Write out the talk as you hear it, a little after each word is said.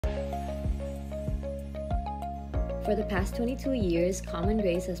For the past 22 years, Common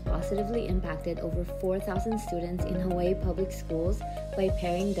Grace has positively impacted over 4,000 students in Hawaii public schools by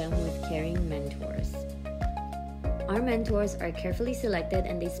pairing them with caring mentors. Our mentors are carefully selected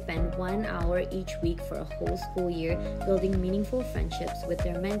and they spend 1 hour each week for a whole school year building meaningful friendships with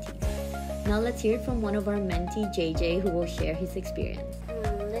their mentees. Now let's hear it from one of our mentee, JJ, who will share his experience.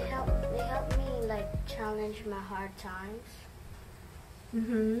 They help me challenge my hard times.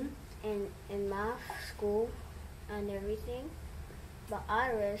 In math, school, and everything. But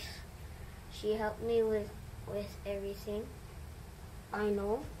Iris, she helped me with everything I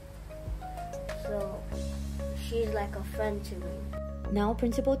know. So she's like a friend to me. Now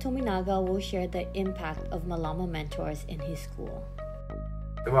Principal Tominaga will share the impact of Malama mentors in his school.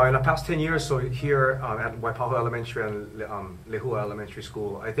 Well, in the past 10 years, so here at Waipahu Elementary and Lehua Elementary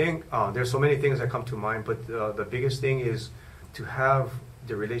School, I think there's so many things that come to mind, but the biggest thing is to have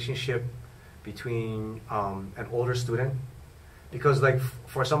the relationship between an older student. Because like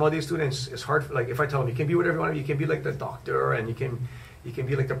for some of these students, it's hard, like if I tell them, you can be whatever you want, you can be like the doctor, and you can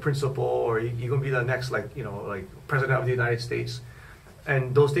be like the principal, or you can be the next, like, you know, like president of the United States.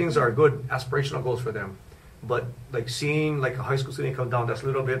 And those things are good aspirational goals for them. But like seeing like a high school student come down, that's a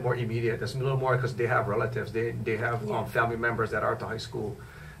little bit more immediate. That's a little more because they have relatives, they have family members that are at the high school.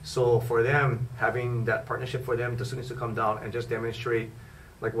 So for them, having that partnership for them, the students to come down and just demonstrate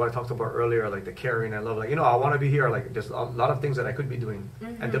like what I talked about earlier, like the caring and love, like, you know, I want to be here, like there's a lot of things that I could be doing.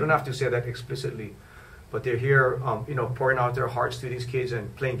 And they don't have to say that explicitly, but they're here, you know, pouring out their hearts to these kids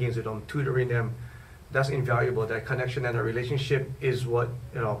and playing games with them, tutoring them. That's invaluable. That connection and the relationship is what,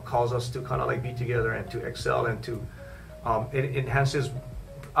 you know, calls us to kind of like be together and to excel and to, it enhances,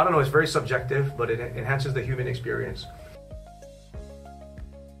 I don't know, it's very subjective, but it enhances the human experience.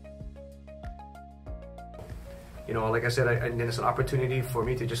 You know, like I said, and it's an opportunity for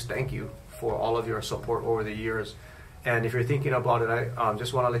me to just thank you for all of your support over the years. And if you're thinking about it, I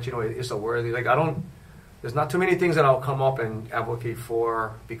just want to let you know it's a worthy, like there's not too many things that I'll come up and advocate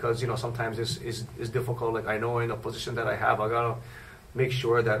for, because, you know, sometimes it's difficult. Like I know in the position that I have, I gotta make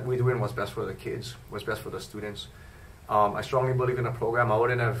sure that we're doing what's best for the kids, what's best for the students. I strongly believe in the program. I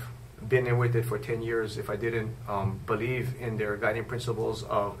wouldn't have been in with it for 10 years if I didn't believe in their guiding principles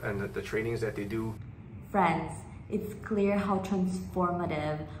and the trainings that they do. Friends, it's clear how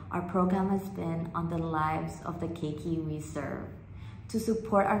transformative our program has been on the lives of the keiki we serve. To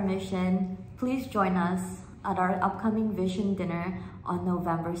support our mission, please join us at our upcoming Vision Dinner on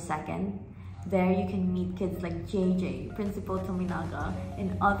November 2nd. There you can meet kids like JJ, Principal Tominaga,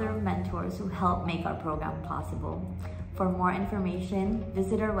 and other mentors who help make our program possible. For more information,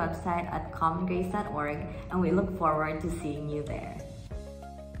 visit our website at commongrace.org, and we look forward to seeing you there.